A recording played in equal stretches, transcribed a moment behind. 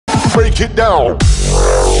break it down.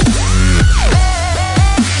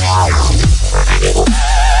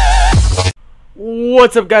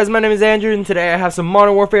 What's up, guys? My name is Andrew, and today I have some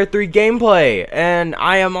Modern Warfare 3 gameplay, and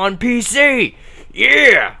I am on PC.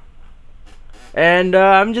 Yeah! And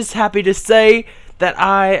I'm just happy to say that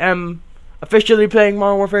I am officially playing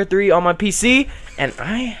Modern Warfare 3 on my PC, and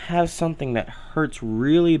I have something that hurts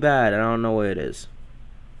really bad. I don't know what it is.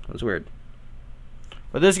 That's weird.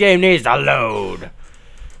 But this game needs to load.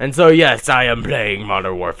 And so, yes, I am playing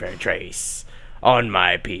Modern Warfare Trace on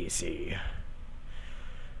my PC.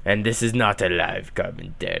 And this is not a live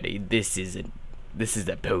commentary. This is a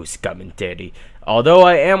post commentary. Although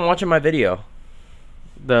I am watching my video.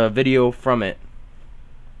 The video from it.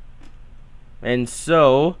 And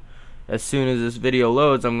so, as soon as this video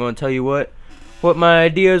loads, I'm going to tell you what my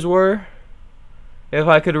ideas were, if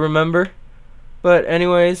I could remember. But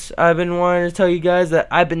anyways, I've been wanting to tell you guys that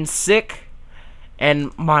I've been sick,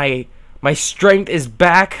 and my strength is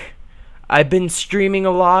back. I've been streaming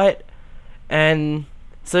a lot, and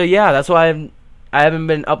so yeah, that's why I haven't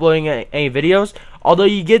been uploading any videos. Although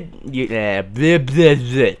you get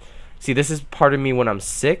see, this is part of me when I'm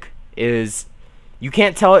sick, is you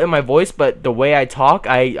can't tell it in my voice, but the way I talk,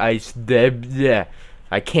 I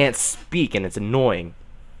can't speak, and it's annoying.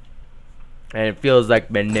 And it feels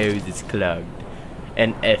like my nose is clogged.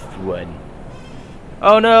 An F1.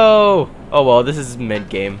 Oh no! Oh well, this is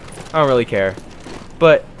mid-game. I don't really care.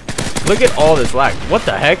 But look at all this lag. What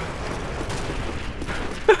the heck?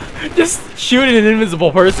 Just shooting an invisible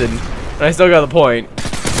person, and I still got the point.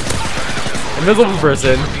 Invisible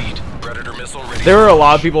person. There were a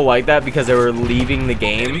lot of people like that because they were leaving the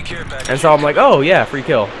game, and so I'm like, oh yeah, free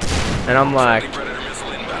kill. And I'm like,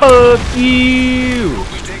 fuck you!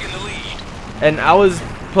 And I was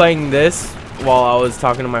playing this while I was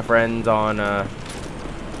talking to my friends on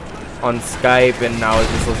Skype, and I was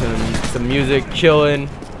just listening to some music, chilling.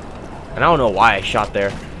 And I don't know why I shot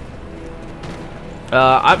there.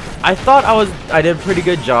 I thought I did a pretty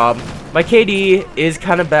good job. My KD is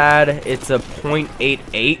kind of bad. It's a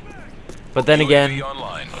 .88. But then again,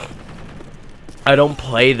 I don't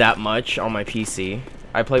play that much on my PC.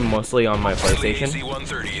 I play mostly on my PlayStation.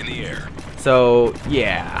 So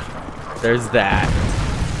yeah, there's that.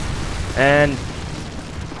 And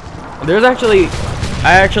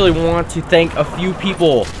I actually want to thank a few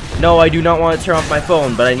people. No, I do not want to turn off my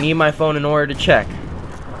phone, but I need my phone in order to check.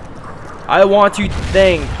 I want to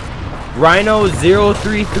thank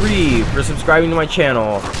Rhino033 for subscribing to my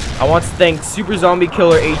channel. I want to thank Super Zombie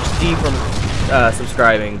Killer HD for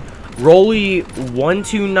subscribing.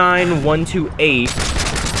 Rolly129128,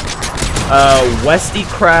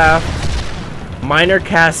 WestyCraft,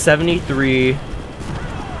 MinerCast73,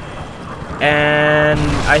 and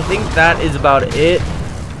I think that is about it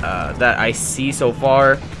that I see so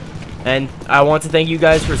far. And I want to thank you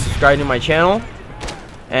guys for subscribing to my channel.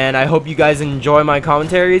 And I hope you guys enjoy my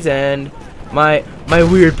commentaries and my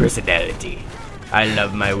weird personality. I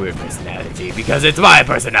love my weird personality because it's my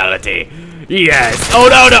personality. Yes. Oh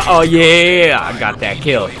no no. Oh yeah. I got that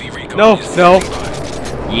kill. No no.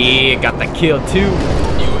 Yeah, got the kill too.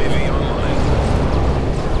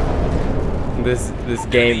 This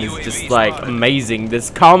game is just like amazing. This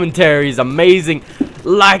commentary is amazing.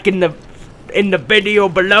 Like in the video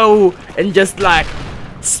below, and just like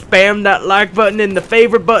spam that like button and the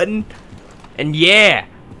favorite button. And yeah.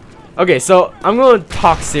 Okay, so I'm gonna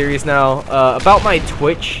talk serious now about my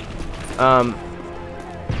Twitch.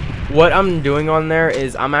 What I'm doing on there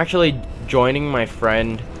is I'm actually joining my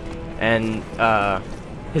friend, and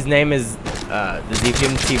his name is the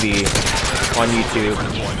ZPM TV on YouTube,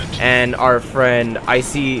 and our friend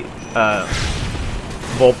IC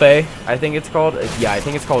Volpe, I think it's called. Yeah, I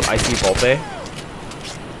think it's called IC Volpe,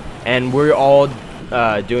 and we're all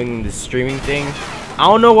doing the streaming thing. I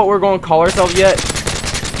don't know what we're going to call ourselves yet,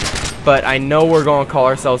 but I know we're going to call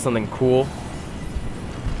ourselves something cool.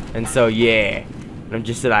 And so yeah, and I'm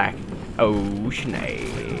just like, oh snap.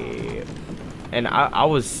 And I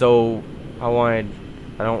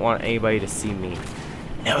don't want anybody to see me.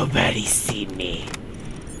 Nobody see me.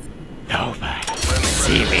 Nobody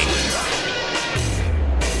see me.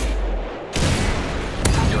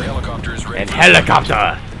 And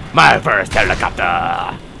helicopter, my first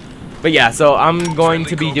helicopter. But yeah, so I'm going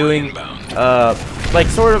to be doing like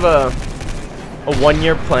sort of a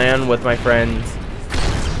 1-year plan with my friends,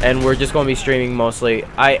 and we're just going to be streaming mostly.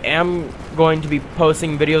 I am going to be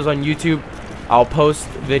posting videos on YouTube. I'll post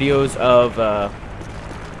videos of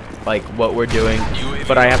like what we're doing,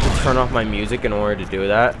 but I have to turn off my music in order to do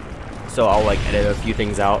that. So I'll like edit a few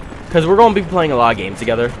things out, because we're going to be playing a lot of games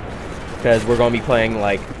together. Because we're going to be playing,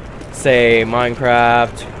 like, say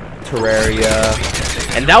Minecraft, Terraria,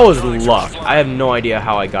 and that was luck. I have no idea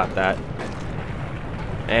how I got that.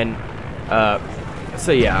 And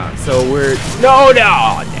so yeah, so we're no,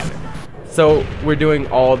 damn it. So we're doing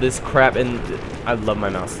all this crap, and I love my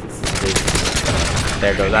mouse.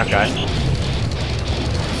 There goes that guy,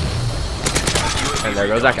 and there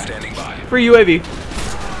goes that guy. Free UAV,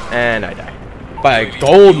 and I die by a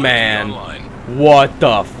gold man. What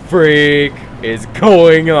the freak is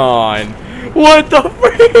going on? What the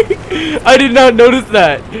freak? I did not notice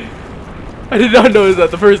that. I did not notice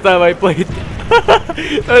that the first time I played.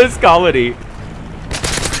 That is comedy.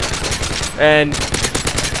 And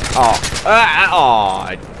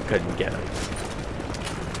I couldn't get it.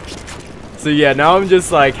 So yeah, now I'm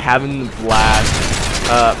just like having the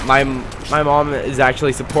blast. My mom is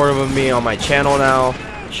actually supportive of me on my channel now.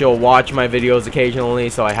 She'll watch my videos occasionally,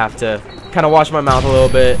 so I have to kind of watch my mouth a little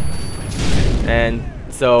bit. And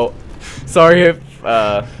so, sorry if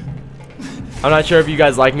I'm not sure if you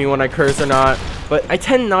guys like me when I curse or not, but I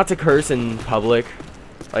tend not to curse in public.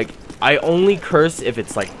 Like, I only curse if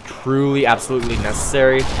it's like truly, absolutely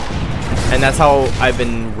necessary, and that's how I've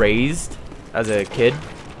been raised as a kid.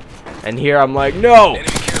 And here I'm like, no,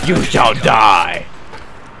 you shall die.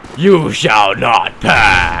 You shall not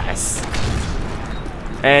pass.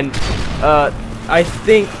 And I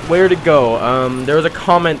think where to go. There was a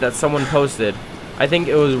comment that someone posted. I think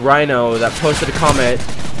it was Rhino that posted a comment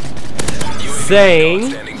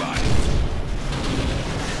saying,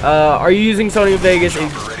 are you using Sony Vegas?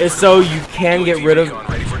 If so, you can get rid of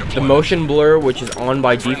the motion blur, which is on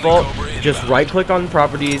by default. Just right click on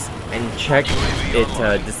properties and check it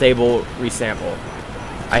to disable resample.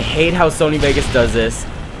 I hate how Sony Vegas does this,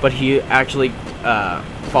 but he actually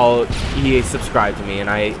he subscribed to me, and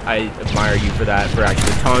I admire you for that, for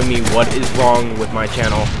actually telling me what is wrong with my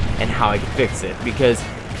channel and how I can fix it, because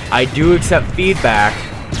I do accept feedback,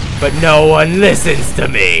 but no one listens to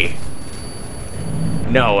me.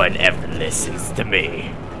 No one ever listens to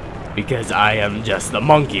me, because I am just the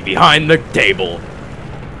monkey behind the table.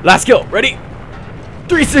 Last kill, ready?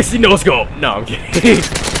 360 no scope. No, I'm kidding.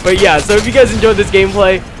 But yeah, so if you guys enjoyed this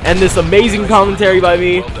gameplay and this amazing commentary by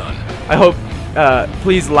me, I hope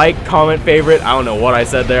please like, comment, favorite. I don't know what I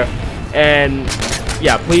said there. And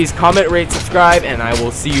yeah, please comment, rate, subscribe, and I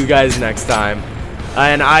will see you guys next time.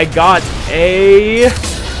 And I got a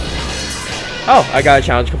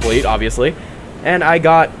challenge complete, obviously. And I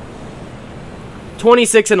got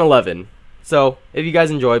 26 and 11. So if you guys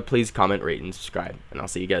enjoyed, please comment, rate, and subscribe. And I'll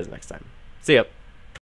see you guys next time. See ya.